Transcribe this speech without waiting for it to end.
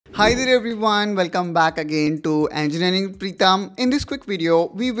Hi there everyone, welcome back again to Engineering Pritam. In this quick video,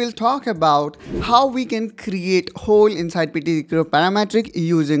 we will talk about how we can create hole inside PTC Creo Parametric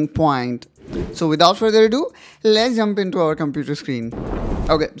using point. So without further ado, let's jump into our computer screen.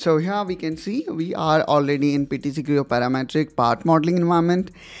 Okay, so here we can see we are already in PTC Creo Parametric part modeling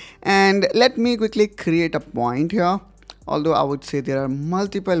environment. And let me quickly create a point here. Although I would say there are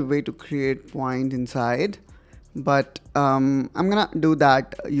multiple ways to create point inside. But I'm gonna do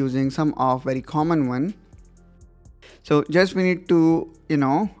that using some of very common one. So just we need to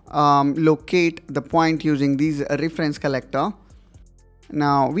locate the point using these reference collector.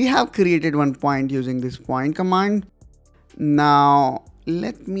 Now we have created one point using this point command. Now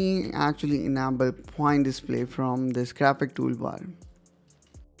let me actually enable point display from this graphic toolbar.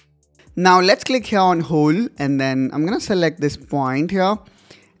 Now let's click here on hole, and then I'm gonna select this point here.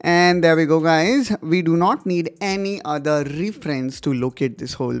 And there we go, guys. We do not need any other reference to locate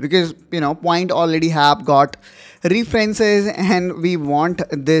this hole because point already have got references and we want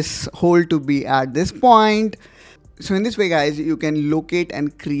this hole to be at this point. So in this way, guys, you can locate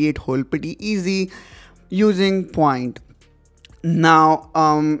and create hole pretty easy using point. Now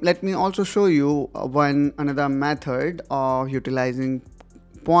let me also show you another method of utilizing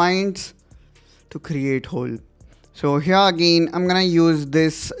points to create hole. So here again, I'm gonna use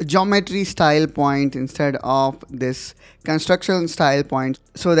this geometry style point instead of this construction style point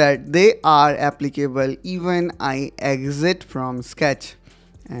so that they are applicable even I exit from sketch.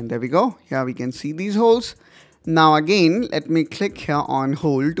 And there we go. Here we can see these holes. Now again, let me click here on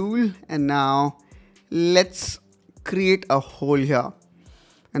hole tool, and now let's create a hole here.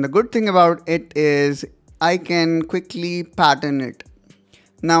 And the good thing about it is I can quickly pattern it.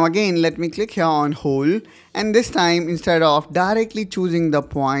 Now again, let me click here on hole, and this time instead of directly choosing the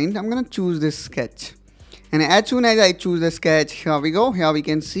point, I'm gonna choose this sketch. And as soon as I choose the sketch, here we go. Here we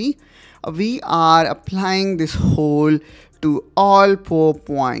can see we are applying this hole to all 4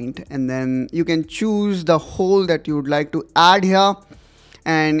 points, and then you can choose the hole that you would like to add here.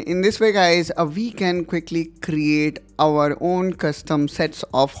 And in this way, guys, we can quickly create our own custom sets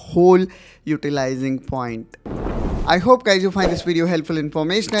of hole utilizing point. I hope, guys, you find this video helpful,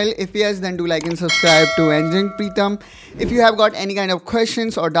 informational. If yes, then do like and subscribe to Engineering Pritam. If you have got any kind of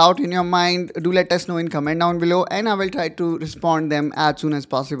questions or doubt in your mind, do let us know in comment down below, and I will try to respond them as soon as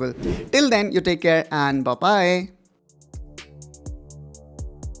possible. Till then, you take care and bye-bye.